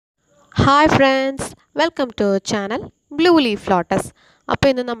Hi friends, welcome to our channel Blue Leaf Lotus. അപ്പോൾ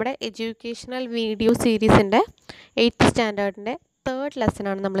ഇന്ന് നമ്മുടെ എഡ്യൂക്കേഷണൽ വീഡിയോ സീരീസിൻ്റെ 8th സ്റ്റാൻഡേർഡിൻ്റെ തേർഡ്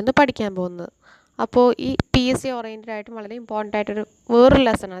ലെസനാണ് നമ്മളിന്ന് പഠിക്കാൻ പോകുന്നത്. അപ്പോൾ ഈ PSC ഓറിയൻറ്റഡ് ആയിട്ടും വളരെ ഇമ്പോർട്ടൻ്റ് ആയിട്ടൊരു വേറൊരു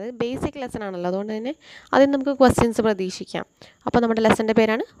ലെസനാണ്, അത് ബേസിക് ലെസൺ ആണല്ലോ, അതുകൊണ്ട് തന്നെ അതിൽ നമുക്ക് ക്വസ്റ്റ്യൻസ് പ്രതീക്ഷിക്കാം. അപ്പോൾ നമ്മുടെ ലെസൻ്റെ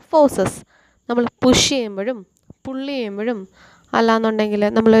പേരാണ് ഫോഴ്സസ്. നമ്മൾ പുഷ് ചെയ്യുമ്പോഴും പുള്ളി ചെയ്യുമ്പോഴും അല്ലാന്നുണ്ടെങ്കിൽ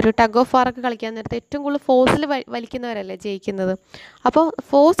നമ്മളൊരു ടഗ് ഓഫ് വാറൊക്കെ കളിക്കാൻ നേരത്തെ ഏറ്റവും കൂടുതൽ ഫോഴ്സിൽ വലിക്കുന്നവരല്ലേ ജയിക്കുന്നത്. അപ്പോൾ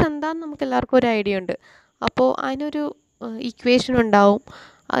ഫോഴ്സ് എന്താണെന്ന് നമുക്ക് എല്ലാവർക്കും ഒരു ഐഡിയ ഉണ്ട്. അപ്പോൾ അതിനൊരു ഇക്വേഷൻ ഉണ്ടാവും,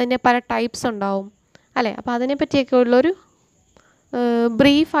 അതിൻ്റെ പല ടൈപ്സ് ഉണ്ടാവും അല്ലേ. അപ്പോൾ അതിനെപ്പറ്റിയൊക്കെ ഉള്ളൊരു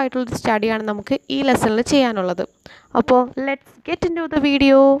ബ്രീഫായിട്ടുള്ളൊരു സ്റ്റഡിയാണ് നമുക്ക് ഈ ലെസണിൽ ചെയ്യാനുള്ളത്. അപ്പോൾ let's get in to the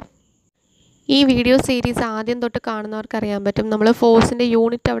video. ഈ വീഡിയോ സീരീസ് ആദ്യം തൊട്ട് കാണുന്നവർക്ക് അറിയാൻ പറ്റും, നമ്മൾ ഫോഴ്സിൻ്റെ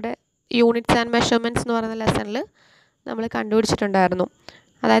യൂണിറ്റ്സ് ആൻഡ് മെഷർമെൻറ്റ്സ് എന്ന് പറയുന്ന ലെസണിൽ നമ്മൾ കണ്ടുപിടിച്ചിട്ടുണ്ടായിരുന്നു.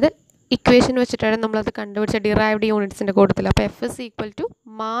 അതായത് ഇക്വേഷൻ വെച്ചിട്ടാണ് നമ്മളത് കണ്ടുപിടിച്ച ഡിറൈവ്ഡ് യൂണിറ്റ്സിൻ്റെ കൂട്ടത്തിൽ. അപ്പോൾ F is equal to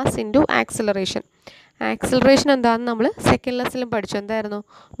mass into acceleration. Acceleration എന്താണെന്ന് നമ്മൾ സെക്കൻഡ് ലെസണിലും പഠിച്ചു. എന്തായിരുന്നു?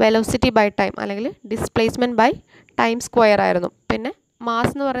 വെലോസിറ്റി ബൈ ടൈം അല്ലെങ്കിൽ ഡിസ്പ്ലേസ്മെൻറ്റ് ബൈ ടൈം സ്ക്വയർ ആയിരുന്നു. പിന്നെ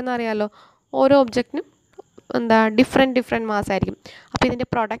മാസ് എന്ന് പറയുന്നത് അറിയാമല്ലോ, ഓരോ ഒബ്ജക്റ്റിനും ഡിഫറെൻറ്റ് മാസ് ആയിരിക്കും. അപ്പോൾ ഇതിൻ്റെ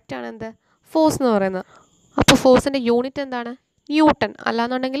പ്രൊഡക്റ്റാണ് എന്ത്? ഫോഴ്സ് എന്ന് പറയുന്നത്. അപ്പോൾ ഫോഴ്സിൻ്റെ യൂണിറ്റ് എന്താണ്? ന്യൂട്ടൺ,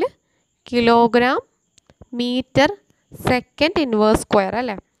 അല്ലാന്നുണ്ടെങ്കിൽ kilogram metre second inverse square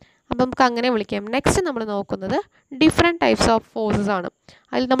അല്ലേ. അപ്പോൾ നമുക്ക് അങ്ങനെ വിളിക്കാം. നെക്സ്റ്റ് നമ്മൾ നോക്കുന്നത് ഡിഫറെൻറ്റ് ടൈപ്സ് ഓഫ് ഫോഴ്സസ് ആണ്.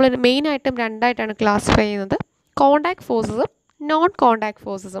 അതിൽ നമ്മൾ മെയിനായിട്ടും രണ്ടായിട്ടാണ് ക്ലാസിഫൈ ചെയ്യുന്നത്, contact ഫോഴ്സസും non contact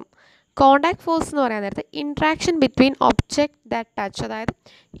ഫോഴ്സസും. Contact force എന്ന് പറയാൻ നേരത്തെ interaction between object that touch, അതായത്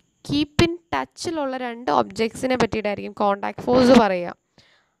കീപ്പ് ഇൻ ടച്ചിലുള്ള രണ്ട് ഒബ്ജക്ട്സിനെ പറ്റിയിട്ടായിരിക്കും കോണ്ടാക്ട് ഫോഴ്സ് പറയുക.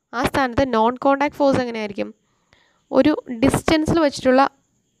 ആ സ്ഥാനത്ത് നോൺ കോണ്ടാക്ട് ഫോഴ്സ് എങ്ങനെയായിരിക്കും? ഒരു ഡിസ്റ്റൻസിൽ വെച്ചിട്ടുള്ള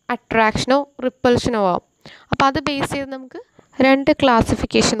അട്രാക്ഷനോ റിപ്പൽഷനോ ആവും. അപ്പോൾ അത് ബേസ് ചെയ്ത് നമുക്ക് രണ്ട്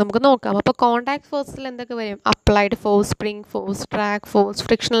ക്ലാസിഫിക്കേഷൻ നമുക്ക് നോക്കാം. അപ്പോൾ കോണ്ടാക്ട് ഫോഴ്സിൽ എന്തൊക്കെ വരും? Applied force, spring force, drag force,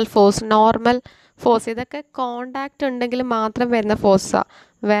 frictional force, normal force. ഇതൊക്കെ കോണ്ടാക്റ്റ് ഉണ്ടെങ്കിൽ മാത്രം വരുന്ന ഫോഴ്സാണ്.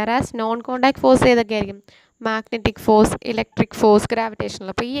 വേറാസ് നോൺ കോണ്ടാക്ട് ഫോഴ്സ് ഏതൊക്കെ ആയിരിക്കും? Magnetic force, electric force, gravitational.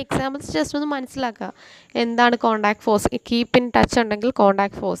 അപ്പോൾ ഈ എക്സാമ്പിൾസ് ജസ്റ്റ് ഒന്ന് മനസ്സിലാക്കുക. എന്താണ് contact force? Keep in touch ഉണ്ടെങ്കിൽ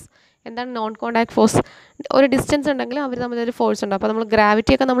കോണ്ടാക്ട് ഫോഴ്സ്. എന്താണ് നോൺ കോണ്ടാക്ട് ഫോഴ്സ്? ഒരു ഡിസ്റ്റൻസ് ഉണ്ടെങ്കിൽ അവർ തമ്മിലൊരു ഫോഴ്സ് ഉണ്ട്. അപ്പോൾ നമ്മൾ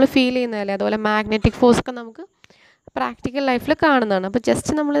ഗ്രാവിറ്റിയൊക്കെ നമ്മൾ ഫീൽ ചെയ്യുന്നതല്ലേ. അതുപോലെ മാഗ്നറ്റിക് ഫോഴ്സ് ഒക്കെ നമുക്ക് പ്രാക്ടിക്കൽ ലൈഫിൽ കാണുന്നതാണ്. അപ്പോൾ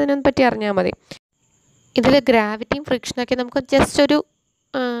ജസ്റ്റ് നമ്മൾ ഇതിനെ പറ്റി അറിഞ്ഞാൽ മതി. ഇതിൽ ഗ്രാവിറ്റിയും ഫ്രിക്ഷനൊക്കെ നമുക്ക് ജസ്റ്റ് ഒരു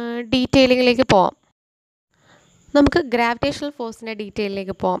ഡീറ്റെയിലിങ്ങിലേക്ക് പോവാം. നമുക്ക് ഗ്രാവിറ്റേഷണൽ ഫോഴ്സിൻ്റെ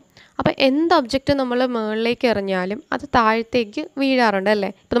ഡീറ്റെയിലിലേക്ക് പോകാം. അപ്പോൾ എന്ത് ഒബ്ജക്റ്റ് നമ്മൾ മുകളിലേക്ക് എറിഞ്ഞാലും അത് താഴത്തേക്ക് വീഴാറുണ്ട് അല്ലേ.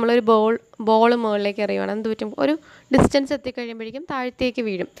 ഇപ്പോൾ നമ്മളൊരു ബോൾ മുകളിലേക്ക് എറിയുകയാണ്, എന്ത് പറ്റും? ഒരു ഡിസ്റ്റൻസ് എത്തിക്കഴിയുമ്പോഴേക്കും താഴത്തേക്ക്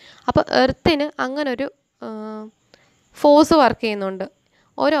വീഴും. അപ്പോൾ എർത്തിന് അങ്ങനൊരു ഫോഴ്സ് വർക്ക് ചെയ്യുന്നുണ്ട്.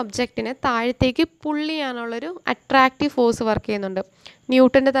 ഒരു ഒബ്ജക്റ്റിനെ താഴത്തേക്ക് പുള്ളി ചെയ്യാനുള്ളൊരു അട്രാക്റ്റീവ് ഫോഴ്സ് വർക്ക് ചെയ്യുന്നുണ്ട്.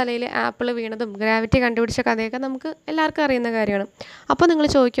 ന്യൂട്ടൻ്റെ തലയിൽ ആപ്പിൾ വീണതും ഗ്രാവിറ്റി കണ്ടുപിടിച്ച കഥയൊക്കെ നമുക്ക് എല്ലാവർക്കും അറിയുന്ന കാര്യമാണ്. അപ്പോൾ നിങ്ങൾ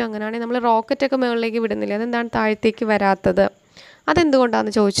ചോദിക്കും, അങ്ങനെയാണെങ്കിൽ നമ്മൾ റോക്കറ്റൊക്കെ മുകളിലേക്ക് വിടുന്നില്ല, അതെന്താണ് താഴത്തേക്ക് വരാത്തത്?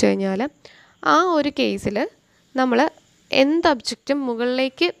 അതെന്തുകൊണ്ടാണെന്ന് ചോദിച്ചു കഴിഞ്ഞാൽ, ആ ഒരു കേസിൽ നമ്മൾ എന്ത് ഒബ്ജക്റ്റും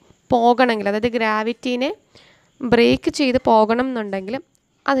മുകളിലേക്ക് പോകണമെങ്കിൽ, അതായത് ഗ്രാവിറ്റീനെ ബ്രേക്ക് ചെയ്ത് പോകണം എന്നുണ്ടെങ്കിൽ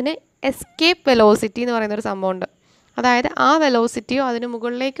അതിന് എസ്കേപ്പ് വെലോസിറ്റി എന്ന് പറയുന്നൊരു സംഭവമുണ്ട്. അതായത് ആ വെലോസിറ്റിയോ അതിന്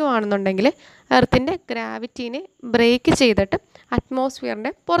മുകളിലേക്കോ ആണെന്നുണ്ടെങ്കിൽ എർത്തിൻ്റെ ഗ്രാവിറ്റീനെ ബ്രേക്ക് ചെയ്തിട്ട്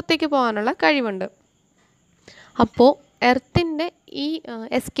അറ്റ്മോസ്ഫിയറിൻ്റെ പുറത്തേക്ക് പോകാനുള്ള കഴിവുണ്ട്. അപ്പോൾ എർത്തിൻ്റെ ഈ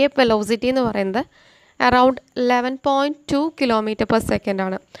എസ്കേപ്പ് വെലോസിറ്റി എന്ന് പറയുന്നത് അറൗണ്ട് 11.2 km/s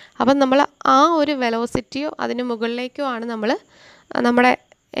ആണ്. അപ്പം നമ്മൾ ആ ഒരു വെലോസിറ്റിയോ അതിന് മുകളിലേക്കോ ആണ് നമ്മൾ നമ്മുടെ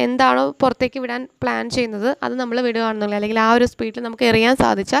എന്താണോ പുറത്തേക്ക് വിടാൻ പ്ലാൻ ചെയ്യുന്നത് അത് നമ്മൾ വിടുകയാണെന്നുള്ളത്, അല്ലെങ്കിൽ ആ ഒരു സ്പീഡിൽ നമുക്ക് എറിയാൻ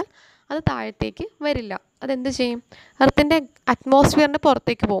സാധിച്ചാൽ അത് താഴത്തേക്ക് വരില്ല. അതെന്ത് ചെയ്യും? എർത്തിൻ്റെ അറ്റ്മോസ്ഫിയറിൻ്റെ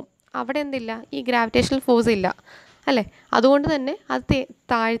പുറത്തേക്ക് പോകും. അവിടെ എന്തില്ല? ഈ ഗ്രാവിറ്റേഷണൽ ഫോഴ്സ് ഇല്ല അല്ലേ. അതുകൊണ്ട് തന്നെ അത്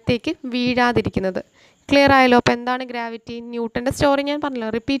താഴത്തേക്ക് വീഴാതിരിക്കുന്നത്. ക്ലിയർ ആയല്ലോ? അപ്പോൾ എന്താണ് ഗ്രാവിറ്റി? ന്യൂട്ടൻ്റെ സ്റ്റോറി ഞാൻ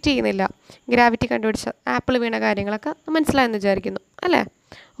പറഞ്ഞില്ല, റിപ്പീറ്റ് ചെയ്യുന്നില്ല. ഗ്രാവിറ്റി കണ്ടുപിടിച്ച ആപ്പിൾ വീണ കാര്യങ്ങളൊക്കെ മനസ്സിലായെന്ന് വിചാരിക്കുന്നു അല്ലേ.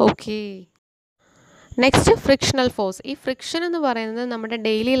 Okay, next frictional force. ഈ ഫ്രിക്ഷൻ എന്ന് പറയുന്നത് നമ്മുടെ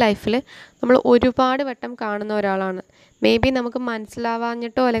ഡെയിലി ലൈഫിൽ നമ്മൾ ഒരുപാട് വട്ടം കാണുന്ന ഒരാളാണ്. മേ ബി നമുക്ക്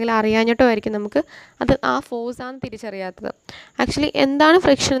മനസ്സിലാവാഞ്ഞിട്ടോ അല്ലെങ്കിൽ അറിയാഞ്ഞിട്ടോ ആയിരിക്കും നമുക്ക് അത് ആ ഫോഴ്സാണ് തിരിച്ചറിയാത്തത്. ആക്ച്വലി എന്താണ്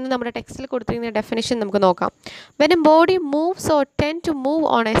ഫ്രിക്ഷൻ എന്ന് നമ്മുടെ ടെക്സ്റ്റിൽ കൊടുത്തിരിക്കുന്ന ഡെഫിനിഷൻ നമുക്ക് നോക്കാം. When A body moves or ten to move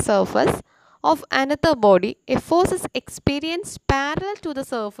on A surface of another body, a force is experienced parallel to the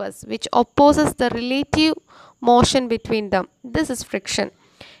surface which opposes the relative motion between them. This is friction.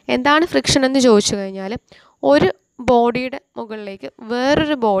 എന്താണ് friction എന്ന് ചോദിച്ചു കഴിഞ്ഞാൽ, ഒരു ബോഡിയുടെ മുകളിലേക്ക്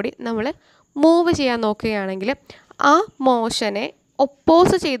വേറൊരു body നമ്മൾ move ചെയ്യാൻ നോക്കുകയാണെങ്കിൽ ആ മോഷനെ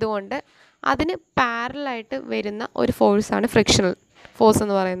ഒപ്പോസ് ചെയ്തുകൊണ്ട് അതിന് പാരലായിട്ട് വരുന്ന ഒരു ഫോഴ്സാണ് ഫ്രിക്ഷണൽ ഫോഴ്സ്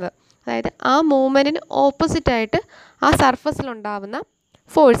എന്ന് പറയുന്നത്. അതായത് ആ മൂവ്മെൻറ്റിന് ഓപ്പോസിറ്റായിട്ട് ആ സർഫസിലുണ്ടാവുന്ന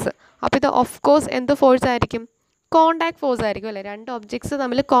ഫോഴ്സ്. അപ്പോൾ ഇത് ഓഫ് കോഴ്സ് എന്ത് ഫോഴ്സ് ആയിരിക്കും? കോണ്ടാക്ട് ഫോഴ്സ് ആയിരിക്കും അല്ലേ. രണ്ട് ഒബ്ജക്ട്സ്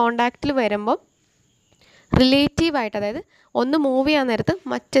തമ്മിൽ കോണ്ടാക്റ്റിൽ വരുമ്പോൾ റിലേറ്റീവായിട്ട്, അതായത് ഒന്ന് മൂവ് ചെയ്യാൻ നേരത്ത്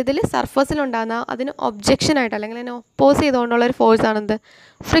മറ്റേതിൽ സർഫസിലുണ്ടാകുന്ന അതിന് ഒബ്ജക്ഷനായിട്ട് അല്ലെങ്കിൽ അതിനെ ഒപ്പോസ് ചെയ്തുകൊണ്ടുള്ളൊരു ഫോഴ്സാണെന്ത്,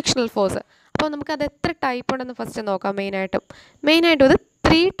 ഫ്രിക്ഷണൽ ഫോഴ്സ്. അപ്പോൾ നമുക്കത് എത്ര ടൈപ്പ് ഉണ്ടെന്ന് ഫസ്റ്റ് നോക്കാം. മെയിനായിട്ടും ഇത്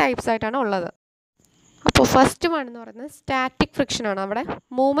 3 ടൈപ്സ് ആയിട്ടാണ് ഉള്ളത്. അപ്പോൾ ഫസ്റ്റ് വൺ എന്ന് പറയുന്നത് സ്റ്റാറ്റിക് ഫ്രിക്ഷനാണ്. അവിടെ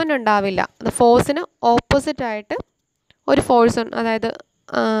മൂവ്മെൻറ്റ് ഉണ്ടാവില്ല. അത് ഫോഴ്സിന് ഓപ്പോസിറ്റായിട്ട് ഒരു ഫോഴ്സ്, അതായത്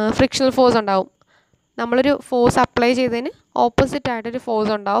ഫ്രിക്ഷണൽ ഫോഴ്സ് ഉണ്ടാവും. നമ്മളൊരു ഫോഴ്സ് അപ്ലൈ ചെയ്തതിന് ഓപ്പോസിറ്റായിട്ടൊരു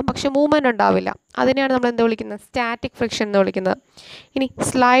ഫോഴ്സ് ഉണ്ടാവും, പക്ഷെ മൂവ്മെൻറ്റ് ഉണ്ടാവില്ല. അതിനെയാണ് നമ്മൾ എന്ത് വിളിക്കുന്നത്, സ്റ്റാറ്റിക് ഫ്രിക്ഷൻ എന്ന് വിളിക്കുന്നത്. ഇനി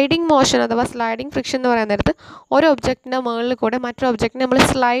സ്ലൈഡിങ് മോഷൻ അഥവാ സ്ലൈഡിങ് ഫ്രിക്ഷൻ എന്ന് പറയുന്ന നേരത്ത് ഒരു ഒബ്ജക്റ്റിൻ്റെ മുകളിൽ കൂടെ മറ്റൊരു ഒബ്ജക്റ്റിനെ നമ്മൾ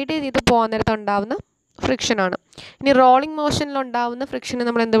സ്ലൈഡ് ചെയ്ത് പോകാൻ നേരത്ത് ഉണ്ടാകുന്ന ഫ്രിക്ഷനാണ്. ഇനി റോളിംഗ് മോഷനിലുണ്ടാകുന്ന ഫ്രിക്ഷനെ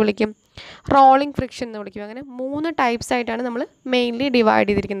നമ്മൾ എന്ത് വിളിക്കും, റോളിംഗ് ഫ്രിക്ഷൻ എന്ന് വിളിക്കും. അങ്ങനെ 3 ടൈപ്സ് ആയിട്ടാണ് നമ്മൾ മെയിൻലി ഡിവൈഡ്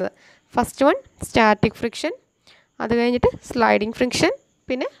ചെയ്തിരിക്കുന്നത്. ഫസ്റ്റ് വൺ സ്റ്റാറ്റിക് ഫ്രിക്ഷൻ, അത് കഴിഞ്ഞിട്ട് സ്ലൈഡിങ് ഫ്രിക്ഷൻ,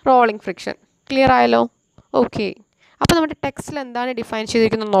 പിന്നെ റോളിംഗ് ഫ്രിക്ഷൻ. ക്ലിയർ ആയല്ലോ? ഓക്കെ. അപ്പോൾ നമ്മുടെ ടെക്സ്റ്റിൽ എന്താണ് ഡിഫൈൻ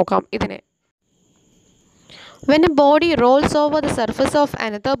ചെയ്തിരിക്കുന്നത് നോക്കാം ഇതിനെ. When a body rolls over the surface of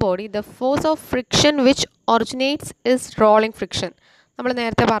another body, the force of friction which originates is rolling friction. നമ്മൾ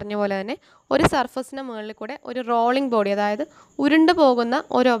നേരത്തെ പറഞ്ഞ പോലെ തന്നെ ഒരു സർഫസിന് മുകളിൽ കൂടെ ഒരു റോളിംഗ് ബോഡി, അതായത് ഉരുണ്ട് പോകുന്ന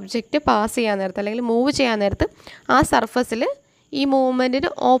ഒരു ഒബ്ജക്റ്റ് പാസ് ചെയ്യാൻ നേരത്ത് അല്ലെങ്കിൽ മൂവ് ചെയ്യാൻ നേരത്ത് ആ സർഫസിൽ ഈ മൂവ്മെൻറ്റിന്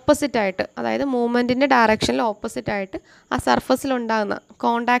ഓപ്പോസിറ്റായിട്ട്, അതായത് മൂവ്മെൻറ്റിൻ്റെ ഡയറക്ഷനിൽ ഓപ്പോസിറ്റായിട്ട് ആ സർഫസിലുണ്ടാകുന്ന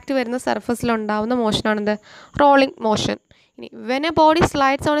കോണ്ടാക്റ്റ് വരുന്ന സർഫസിലുണ്ടാകുന്ന മോഷനാണെന്ത്, റോളിംഗ് മോഷൻ. ഇനി when a body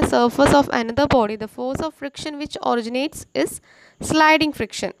slides on a surface of another body, the force of friction which originates is sliding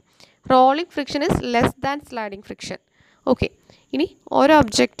friction. Rolling friction is less than sliding friction. Okay. ഇനി ഒരു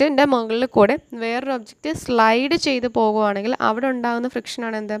ഒബ്ജക്റ്റിൻ്റെ മുകളിൽ കൂടെ വേറൊരു ഒബ്ജക്റ്റ് സ്ലൈഡ് ചെയ്ത് പോകുകയാണെങ്കിൽ അവിടെ ഉണ്ടാകുന്ന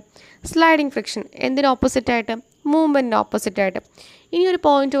ഫ്രിക്ഷനാണ് എന്ത്, സ്ലൈഡിങ് ഫ്രിക്ഷൻ. എന്തിന് ഓപ്പോസിറ്റായിട്ട്, മൂവ്മെൻറ്റിന് ഓപ്പോസിറ്റായിട്ട്. ഇനി ഒരു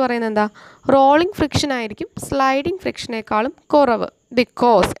പോയിന്റ് പറയുന്നത് എന്താ, റോളിംഗ് ഫ്രിക്ഷൻ ആയിരിക്കും സ്ലൈഡിങ് ഫ്രിക്ഷനേക്കാളും കുറവ്.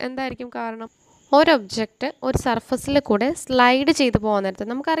 ബിക്കോസ് എന്തായിരിക്കും കാരണം, ഒരു ഒബ്ജക്റ്റ് ഒരു സർഫസിൽ കൂടെ സ്ലൈഡ് ചെയ്ത് പോകാൻ നേരത്ത്,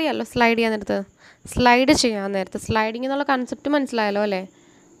 നമുക്കറിയാമല്ലോ സ്ലൈഡ് ചെയ്യാൻ നേരത്ത് സ്ലൈഡിങ് എന്നുള്ള കൺസെപ്റ്റ് മനസ്സിലായല്ലോ അല്ലേ.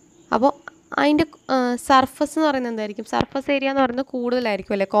 അപ്പോൾ അതിൻ്റെ സർഫസ് എന്ന് പറയുന്നത് എന്തായിരിക്കും, സർഫസ് ഏരിയ എന്ന് പറയുന്നത്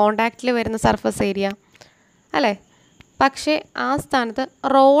കൂടുതലായിരിക്കും അല്ലേ, കോണ്ടാക്റ്റിൽ വരുന്ന സർഫസ് ഏരിയ അല്ലേ. പക്ഷേ ആ സ്ഥാനത്ത്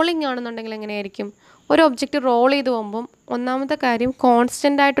റോളിംഗ് ആണെന്നുണ്ടെങ്കിൽ എങ്ങനെയായിരിക്കും, ഒരു ഒബ്ജക്റ്റ് റോൾ ചെയ്ത് പോകുമ്പം ഒന്നാമത്തെ കാര്യം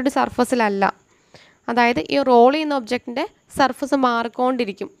കോൺസ്റ്റൻ്റ് ആയിട്ടൊരു സർഫസിലല്ല, അതായത് ഈ റോൾ ചെയ്യുന്ന ഒബ്ജക്റ്റിൻ്റെ സർഫസ്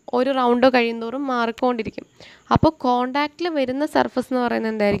മാറിക്കൊണ്ടിരിക്കും, ഒരു റൗണ്ട് കഴിയുന്തോറും മാറിക്കൊണ്ടിരിക്കും. അപ്പോൾ കോണ്ടാക്റ്റിൽ വരുന്ന സർഫസ് എന്ന്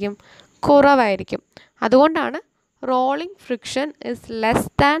പറയുന്നത് എന്തായിരിക്കും, കുറവായിരിക്കും. അതുകൊണ്ടാണ് rolling friction is less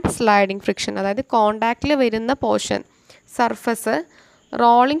than sliding friction. അതായത് കോണ്ടാക്റ്റിൽ വരുന്ന പോർഷൻ സർഫസ്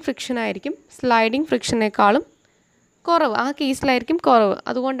റോളിംഗ് ഫ്രിക്ഷൻ ആയിരിക്കും സ്ലൈഡിങ് ഫ്രിക്ഷനേക്കാളും കുറവ്, ആ കേസിലായിരിക്കും കുറവ്.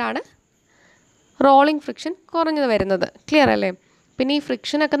 അതുകൊണ്ടാണ് റോളിംഗ് ഫ്രിക്ഷൻ കുറഞ്ഞത് വരുന്നത്. ക്ലിയർ അല്ലേ? പിന്നെ ഈ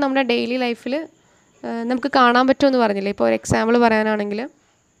ഫ്രിക്ഷനൊക്കെ നമ്മുടെ ഡെയിലി ലൈഫിൽ നമുക്ക് കാണാൻ പറ്റുമെന്ന് പറഞ്ഞില്ലേ. ഇപ്പോൾ ഒരു എക്സാമ്പിൾ പറയാനാണെങ്കിൽ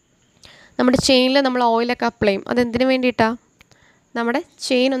നമ്മുടെ ചെയിനിൽ നമ്മൾ ഓയിലൊക്കെ അപ്ലൈ ചെയ്യും. അതെന്തിനു വേണ്ടിയിട്ടാണ്, നമ്മുടെ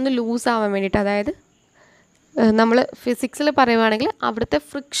ചെയിൻ ഒന്ന് ലൂസ് ആവാൻ വേണ്ടിയിട്ട്. അതായത് നമ്മൾ ഫിസിക്സിൽ പറയുവാണെങ്കിൽ അവിടുത്തെ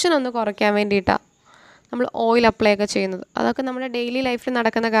ഫ്രിക്ഷൻ ഒന്ന് കുറയ്ക്കാൻ വേണ്ടിയിട്ടാണ് നമ്മൾ ഓയിൽ അപ്ലൈ ഒക്കെ ചെയ്യുന്നത്. അതൊക്കെ നമ്മുടെ ഡെയിലി ലൈഫിൽ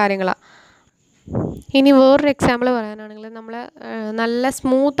നടക്കുന്ന കാര്യങ്ങളാണ്. ഇനി വേറൊരു എക്സാമ്പിൾ പറയാനാണെങ്കിൽ നമ്മൾ നല്ല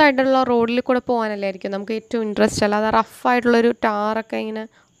സ്മൂത്തായിട്ടുള്ള റോഡിൽ കൂടെ പോകാനല്ലായിരിക്കും നമുക്ക് ഏറ്റവും ഇൻട്രസ്റ്റ്. അല്ലാതെ റഫായിട്ടുള്ളൊരു ടാറൊക്കെ ഇങ്ങനെ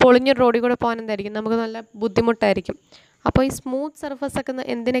പൊളിഞ്ഞൊരു റോഡിൽ കൂടെ പോകാൻ എന്തായിരിക്കും നമുക്ക് നല്ല ബുദ്ധിമുട്ടായിരിക്കും. അപ്പോൾ ഈ സ്മൂത്ത് സർഫസൊക്കെ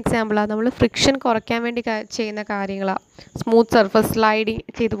എന്തിന് എക്സാമ്പിളാണ്, നമ്മൾ ഫ്രിക്ഷൻ കുറയ്ക്കാൻ വേണ്ടി ചെയ്യുന്ന കാര്യങ്ങളാണ്. സ്മൂത്ത് സർഫസ് സ്ലൈഡ്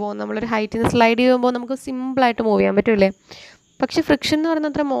ചെയ്ത് പോകും, നമ്മളൊരു ഹൈറ്റിൽ നിന്ന് സ്ലൈഡ് ചെയ്യുമ്പോൾ നമുക്ക് സിമ്പിളായിട്ട് മൂവ് ചെയ്യാൻ പറ്റില്ലേ. പക്ഷേ ഫ്രിക്ഷൻ എന്ന്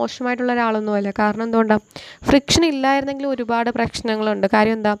പറയുന്നത് അത്ര മോശമായിട്ടുള്ള ഒരാളൊന്നുമല്ല. കാരണം എന്തുകൊണ്ടാണ്, ഫ്രിക്ഷൻ ഇല്ലായിരുന്നെങ്കിൽ ഒരുപാട് പ്രശ്നങ്ങളുണ്ട്.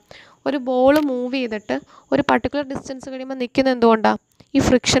 കാര്യം എന്താ, ഒരു ബോൾ മൂവ് ചെയ്തിട്ട് ഒരു പർട്ടിക്കുലർ ഡിസ്റ്റൻസ് കഴിയുമ്പോൾ നിൽക്കുന്നത് എന്തുകൊണ്ടാണ്, ഈ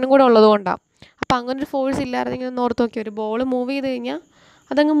ഫ്രിക്ഷനും കൂടെ ഉള്ളതുകൊണ്ടാണ്. അപ്പോൾ അങ്ങനൊരു ഫോഴ്സ് ഇല്ലായിരുന്നെങ്കിൽ ഒന്ന് ഓർത്ത് നോക്കി, ഒരു ബോൾ മൂവ് ചെയ്ത് കഴിഞ്ഞാൽ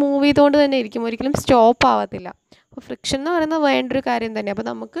അതങ്ങ് മൂവ് ചെയ്തുകൊണ്ട് തന്നെ ഇരിക്കും, ഒരിക്കലും സ്റ്റോപ്പ് ആവത്തില്ല. അപ്പോൾ ഫ്രിക്ഷൻ എന്ന് പറയുന്നത് വേണ്ടൊരു കാര്യം തന്നെ. അപ്പോൾ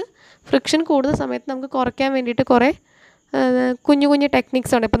നമുക്ക് ഫ്രിക്ഷൻ കൂടുന്ന സമയത്ത് നമുക്ക് കുറയ്ക്കാൻ വേണ്ടിയിട്ട് കുറേ കുഞ്ഞു കുഞ്ഞു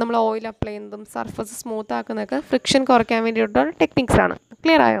ടെക്നിക്സ് ഉണ്ട്. ഇപ്പോൾ നമ്മൾ ഓയിൽ അപ്ലൈ ചെയ്യുന്നതും സർഫസ് സ്മൂത്ത് ആക്കുന്നതൊക്കെ ഫ്രിക്ഷൻ കുറയ്ക്കാൻ വേണ്ടിയിട്ടുള്ള ടെക്നിക്സാണ്.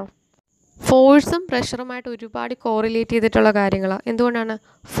 ക്ലിയർ ആയോ? ഫോഴ്സും പ്രഷറുമായിട്ട് ഒരുപാട് കോറിലേറ്റ് ചെയ്തിട്ടുള്ള കാര്യങ്ങളാണ്. എന്തുകൊണ്ടാണ്,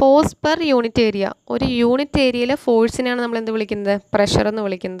 ഫോഴ്സ് പെർ യൂണിറ്റ് ഏരിയ, ഒരു യൂണിറ്റ് ഏരിയയിലെ ഫോഴ്സിനെയാണ് നമ്മൾ എന്ത് വിളിക്കുന്നത്, പ്രഷർ എന്ന്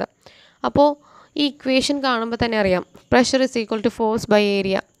വിളിക്കുന്നത്. അപ്പോൾ ഈ ഇക്വേഷൻ കാണുമ്പോൾ തന്നെ അറിയാം, pressure is equal to force by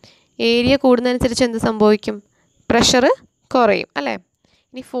area. Area കൂടുന്നതനുസരിച്ച് എന്ത് സംഭവിക്കും, പ്രഷർ കുറയും അല്ലേ.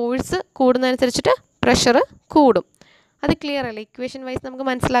 ഇനി ഫോഴ്സ് കൂടുന്നതനുസരിച്ചിട്ട് പ്രഷർ കൂടും. അത് ക്ലിയർ അല്ലേ, ഇക്വേഷൻ വൈസ് നമുക്ക്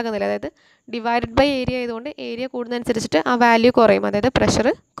മനസ്സിലാകുന്നില്ല. അതായത് ഡിവൈഡഡ് ബൈ ഏരിയ ആയതുകൊണ്ട് ഏരിയ കൂടുന്നതനുസരിച്ചിട്ട് ആ വാല്യൂ കുറയും, അതായത് പ്രഷർ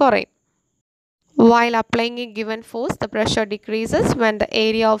കുറയും. While applying a given force, the pressure decreases when the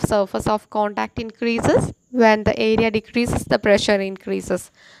area of surface of contact increases. When the area decreases, the pressure increases.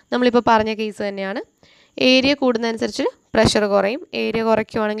 നമ്മളിപ്പോൾ പറഞ്ഞ കേസ് തന്നെയാണ്. ഏരിയ കൂടുന്നതനുസരിച്ച് പ്രഷർ കുറയും, area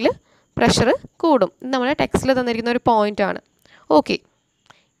കുറയ്ക്കുകയാണെങ്കിൽ പ്രഷർ കൂടും. ഇത് നമ്മുടെ ടെക്സ്റ്റിൽ തന്നിരിക്കുന്ന ഒരു പോയിൻ്റാണ്. ഓക്കെ.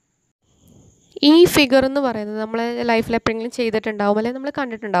 ഈ ഫിഗർ എന്ന് പറയുന്നത് നമ്മൾ ലൈഫിൽ എപ്പോഴെങ്കിലും ചെയ്തിട്ടുണ്ടാവും, അല്ലെങ്കിൽ നമ്മൾ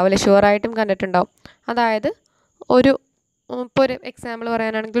കണ്ടിട്ടുണ്ടാവും, അല്ലെ? ഷുവറായിട്ടും കണ്ടിട്ടുണ്ടാവും. അതായത് ഇപ്പോൾ ഒരു എക്സാമ്പിൾ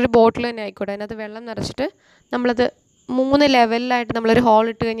പറയാനാണെങ്കിൽ ഒരു ബോട്ടിൽ തന്നെ ആയിക്കോട്ടെ, അതിനകത്ത് വെള്ളം നിറച്ചിട്ട് നമ്മളത് 3 ലെവലിലായിട്ട് നമ്മളൊരു ഹോൾ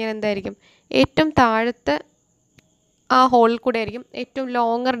ഇട്ട് കഴിഞ്ഞാൽ എന്തായിരിക്കും? ഏറ്റവും താഴത്തെ ആ ഹോളിൽ കൂടെ ആയിരിക്കും ഏറ്റവും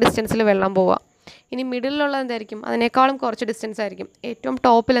ലോങ്ങർ ഡിസ്റ്റൻസിൽ വെള്ളം പോവുക. ഇനി മിഡിലുള്ള എന്തായിരിക്കും? അതിനേക്കാളും കുറച്ച് ഡിസ്റ്റൻസ് ആയിരിക്കും. ഏറ്റവും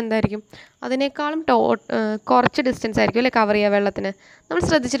ടോപ്പിൽ എന്തായിരിക്കും? അതിനേക്കാളും കുറച്ച് ഡിസ്റ്റൻസ് ആയിരിക്കും, അല്ലേ, കവർ ചെയ്യുക വെള്ളത്തിന്. നമ്മൾ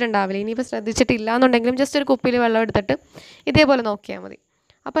ശ്രദ്ധിച്ചിട്ടുണ്ടാവില്ല. ഇനിയിപ്പോൾ ശ്രദ്ധിച്ചിട്ടില്ല എന്നുണ്ടെങ്കിലും ജസ്റ്റ് ഒരു കുപ്പിയിൽ വെള്ളം എടുത്തിട്ട് ഇതേപോലെ നോക്കിയാൽ മതി.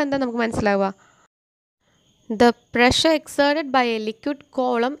 അപ്പോൾ എന്താ നമുക്ക് മനസ്സിലാവുക? The pressure exerted by a liquid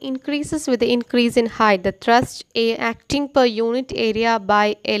column increases with the increase in height. The thrust acting per unit area by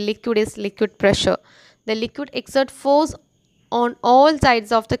a liquid is liquid pressure. The liquid exerts force on all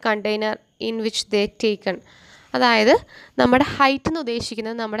sides of the container in which they taken. അതായത് നമ്മുടെ height എന്ന്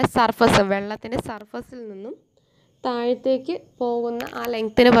ഉദ്ദേശിക്കുന്നത് നമ്മുടെ surface, വെള്ളത്തിൻ്റെ സർഫസിൽ നിന്നും താഴത്തേക്ക് പോകുന്ന ആ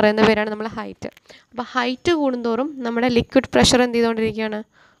ലെങ്ത്തിന് പറയുന്ന പേരാണ് നമ്മൾ ഹൈറ്റ്. അപ്പോൾ ഹൈറ്റ് കൂടുന്തോറും നമ്മുടെ ലിക്വിഡ് പ്രഷർ എന്ത് ചെയ്തുകൊണ്ടിരിക്കുകയാണ്?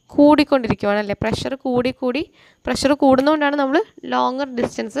 കൂടിക്കൊണ്ടിരിക്കുകയാണ്, അല്ലേ? പ്രഷർ കൂടുന്നതുകൊണ്ടാണ് നമ്മൾ ലോങ്ങർ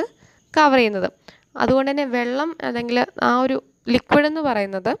ഡിസ്റ്റൻസ് കവർ ചെയ്യുന്നത്. അതുകൊണ്ട് തന്നെ വെള്ളം അല്ലെങ്കിൽ ആ ഒരു ലിക്വിഡ് എന്ന്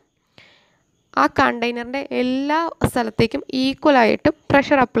പറയുന്നത് ആ കണ്ടെയ്നറിൻ്റെ എല്ലാ സ്ഥലത്തേക്കും ഈക്വലായിട്ട്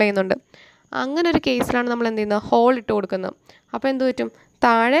പ്രഷർ അപ്ലൈ ചെയ്യുന്നുണ്ട്. അങ്ങനെ ഒരു കേസിലാണ് നമ്മൾ എന്ത് ചെയ്യുന്നത്? ഹോൾ ഇട്ട് കൊടുക്കുന്നത്. അപ്പോൾ എന്ത് പറ്റും?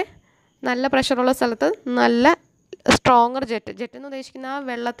 താഴെ നല്ല പ്രഷറുള്ള സ്ഥലത്ത് നല്ല സ്ട്രോങ്ങർ ജെറ്റ് എന്ന് ഉദ്ദേശിക്കുന്ന ആ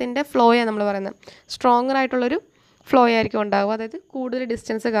വെള്ളത്തിൻ്റെ ഫ്ലോയാണ് നമ്മൾ പറയുന്നത്. സ്ട്രോങ്ങർ ആയിട്ടുള്ളൊരു ഫ്ലോ ആയിരിക്കും ഉണ്ടാകുക. അതായത് കൂടുതൽ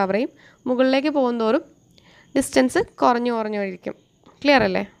ഡിസ്റ്റൻസ് കവർ ചെയ്യും. മുകളിലേക്ക് പോകുന്തോറും ഡിസ്റ്റൻസ് കുറഞ്ഞിരിക്കും. ക്ലിയർ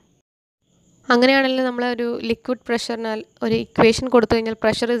അല്ലേ? അങ്ങനെയാണെങ്കിൽ നമ്മൾ ഒരു ലിക്വിഡ് പ്രഷറിനാൽ ഒരു ഇക്വേഷൻ കൊടുത്തു കഴിഞ്ഞാൽ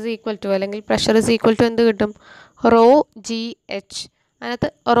പ്രഷർ ഇസ് ഈക്വൽ ടു, അല്ലെങ്കിൽ പ്രഷർ ഇസ് ഈക്വൽ ടു എന്ത് കിട്ടും? Raw G H. അതിനകത്ത്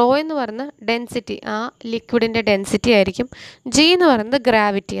റോ എന്ന് പറയുന്ന ഡെൻസിറ്റി, ആ ലിക്വിഡിൻ്റെ ഡെൻസിറ്റി ആയിരിക്കും. ജി എന്ന് പറയുന്നത്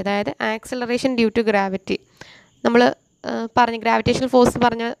ഗ്രാവിറ്റി, അതായത് ആക്സിലറേഷൻ ഡ്യൂ ടു ഗ്രാവിറ്റി. നമ്മൾ ഗ്രാവിറ്റേഷണൽ ഫോഴ്സ്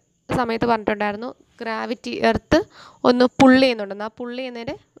പറഞ്ഞ സമയത്ത് പറഞ്ഞിട്ടുണ്ടായിരുന്നു, ഗ്രാവിറ്റി എർത്ത് ഒന്ന് പുള്ള് ചെയ്യുന്നുണ്ടെന്ന്. ആ പുള്ള്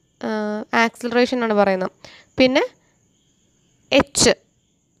ചെയ്യുന്നതിൻ്റെ ആക്സിലറേഷൻ ആണ് പറയുന്നത്. പിന്നെ എച്ച്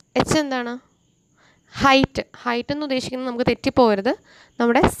എന്താണ്? ഹൈറ്റ് എന്ന് ഉദ്ദേശിക്കുന്നത്, നമുക്ക് തെറ്റിപ്പോകരുത്,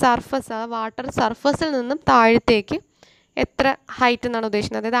 നമ്മുടെ സർഫസ്, ആ വാട്ടർ സർഫസിൽ നിന്നും താഴത്തേക്ക് എത്ര ഹൈറ്റ് എന്നാണ്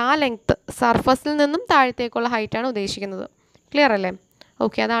ഉദ്ദേശിക്കുന്നത്. അതായത് ആ ലെങ്ത്ത്, സർഫസിൽ നിന്നും താഴത്തേക്കുള്ള ഹൈറ്റാണ് ഉദ്ദേശിക്കുന്നത്. ക്ലിയർ അല്ലേ?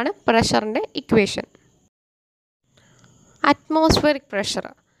 ഓക്കെ, അതാണ് പ്രഷറിൻ്റെ ഇക്വേഷൻ. അറ്റ്മോസ്ഫിയറിക് പ്രഷർ,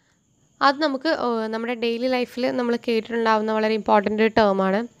 അത് നമുക്ക് നമ്മുടെ ഡെയിലി ലൈഫിൽ നമ്മൾ കേട്ടിട്ടുണ്ടാവുന്ന വളരെ ഇമ്പോർട്ടൻ്റ് ഒരു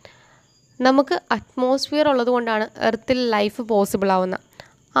ടേമാണ്. നമുക്ക് അറ്റ്മോസ്ഫിയർ ഉള്ളത് കൊണ്ടാണ് എർത്തിൽ ലൈഫ് പോസിബിൾ ആവുന്നത്.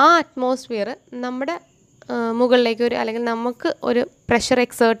 ആ അറ്റ്മോസ്ഫിയർ നമ്മുടെ മുകളിലേക്ക് അല്ലെങ്കിൽ നമുക്ക് ഒരു പ്രഷർ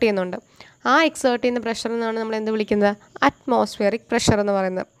എക്സേർട്ട് ചെയ്യുന്നുണ്ട്. ആ എക്സേർട്ട് ചെയ്യുന്ന പ്രഷർ എന്നാണ് നമ്മൾ എന്ത് വിളിക്കുന്നത്? അറ്റ്മോസ്ഫിയറിക് പ്രഷർ എന്ന്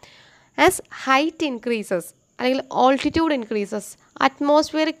പറയുന്നത്. ആസ് ഹൈറ്റ് ഇൻക്രീസസ് അല്ലെങ്കിൽ altitude increases,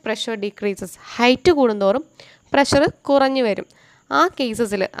 atmospheric pressure decreases. Height കൂടുന്തോറും പ്രഷർ കുറഞ്ഞു വരും. ആ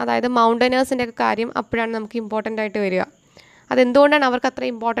കേസസിൽ, അതായത് മൗണ്ടനേഴ്സിൻ്റെ ഒക്കെ കാര്യം അപ്പോഴാണ് നമുക്ക് ഇമ്പോർട്ടൻ്റ് ആയിട്ട് വരിക. അതെന്തുകൊണ്ടാണ് അവർക്ക് അത്ര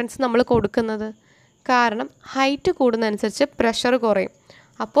ഇമ്പോർട്ടൻസ് നമ്മൾ കൊടുക്കുന്നത്? കാരണം ഹൈറ്റ് കൂടുന്നതനുസരിച്ച് പ്രഷർ കുറയും.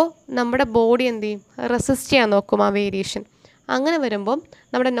 അപ്പോൾ നമ്മുടെ ബോഡി എന്ത് ചെയ്യും? റെസിസ്റ്റ് ചെയ്യാൻ നോക്കും ആ വേരിയേഷൻ. അങ്ങനെ വരുമ്പം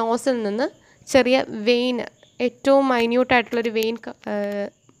നമ്മുടെ നോസിൽ നിന്ന് ചെറിയ വെയിൻ, ഏറ്റവും മൈന്യൂട്ടായിട്ടുള്ളൊരു വെയിൻ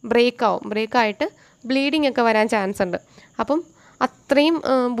ബ്രേക്കായിട്ട് ബ്ലീഡിങ് ഒക്കെ വരാൻ ചാൻസ് ഉണ്ട്. അപ്പം അത്രയും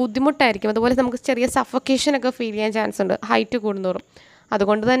ബുദ്ധിമുട്ടായിരിക്കും. അതുപോലെ നമുക്ക് ചെറിയ സഫക്കേഷനൊക്കെ ഫീൽ ചെയ്യാൻ ചാൻസ് ഉണ്ട് ഹൈറ്റ് കൂടുന്തോറും.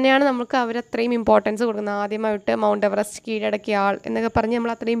 അതുകൊണ്ട് തന്നെയാണ് നമുക്ക് അവരത്രയും ഇമ്പോർട്ടൻസ് കൊടുക്കുന്നത്. ആദ്യമായിട്ട് മൗണ്ട് എവറസ്റ്റ് കീഴടക്കിയ ആൾ എന്നൊക്കെ പറഞ്ഞ്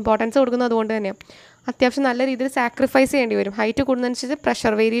നമ്മൾ അത്രയും ഇമ്പോർട്ടൻസ് കൊടുക്കുന്നത് അതുകൊണ്ട് തന്നെയാണ്. അത്യാവശ്യം നല്ല രീതിയിൽ സാക്രിഫൈസ് ചെയ്യേണ്ടി വരും. ഹൈറ്റ് കൂടുന്നതനുസരിച്ച്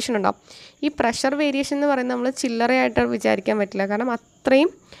പ്രഷർ വേരിയേഷൻ ഉണ്ടാവും. ഈ പ്രഷർ വേരിയേഷൻ എന്ന് പറയുന്നത് നമ്മൾ ചില്ലറയായിട്ട് വിചാരിക്കാൻ പറ്റില്ല. കാരണം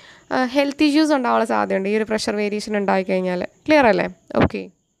അത്രയും ഹെൽത്ത് ഇഷ്യൂസ് ഉണ്ടാവാനുള്ള സാധ്യതയുണ്ട് ഈ ഒരു പ്രഷർ വേരിയേഷൻ ഉണ്ടായിക്കഴിഞ്ഞാൽ. ക്ലിയർ അല്ലേ? ഓക്കെ,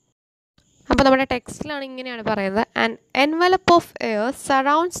 അപ്പോൾ നമ്മുടെ ടെക്സ്റ്റിലാണ് ഇങ്ങനെയാണ് പറയുന്നത്. An envelope of air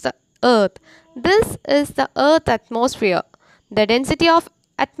surrounds the earth. This is the earth atmosphere. The density of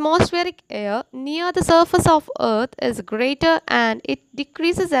atmospheric air near the surface of Earth is greater and it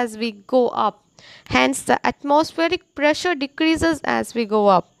decreases as we go up. Hence, the atmospheric pressure decreases as we go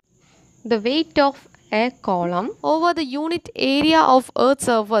up. The weight of a column over the unit area of Earth's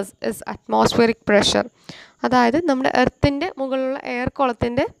surface is atmospheric pressure. അതായത് നമ്മുടെ എർത്തിൻ്റെ മുകളിലുള്ള air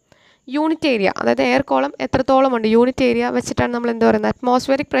കോളത്തിൻ്റെ unit area, അതായത് air column എത്രത്തോളം ഉണ്ട് unit area വെച്ചിട്ടാണ് നമ്മൾ എന്ത് പറയുന്നത്?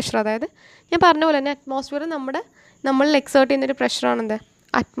 Atmospheric pressure. അതായത് ഞാൻ പറഞ്ഞ പോലെ തന്നെ അറ്റ്മോസ്ഫിയർ നമ്മളിൽ എക്സേർട്ട് ചെയ്യുന്നൊരു പ്രഷറാണെന്ത്?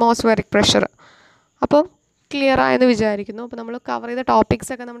 Atmospheric pressure. അപ്പോൾ ക്ലിയർ ആയെന്ന് വിചാരിക്കുന്നു. അപ്പോൾ നമ്മൾ കവർ ചെയ്ത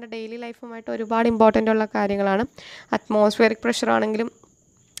ടോപ്പിക്സൊക്കെ നമ്മുടെ ഡെയിലി ലൈഫുമായിട്ട് ഒരുപാട് ഇമ്പോർട്ടൻ്റ് ഉള്ള കാര്യങ്ങളാണ്. അറ്റ്മോസ്ഫിയറിക് പ്രഷർ ആണെങ്കിലും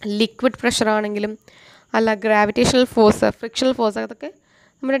ലിക്വിഡ് പ്രഷർ ആണെങ്കിലും അല്ല ഗ്രാവിറ്റേഷണൽ ഫോഴ്സ്, ഫ്രിക്ഷണൽ ഫോഴ്സ്, അതൊക്കെ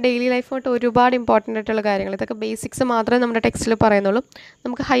നമ്മുടെ ഡെയിലി ലൈഫുമായിട്ട് ഒരുപാട് ഇമ്പോർട്ടൻ്റ് ആയിട്ടുള്ള കാര്യങ്ങൾ. ഇതൊക്കെ ബേസിക്സ് മാത്രമേ നമ്മുടെ ടെക്സ്റ്റിൽ പറയുന്നുള്ളൂ.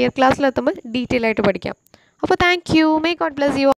 നമുക്ക് ഹയർ ക്ലാസ്സിലെത്തുമ്പോൾ ഡീറ്റെയിൽ ആയിട്ട് പഠിക്കാം. അപ്പോൾ thank you. May God bless you.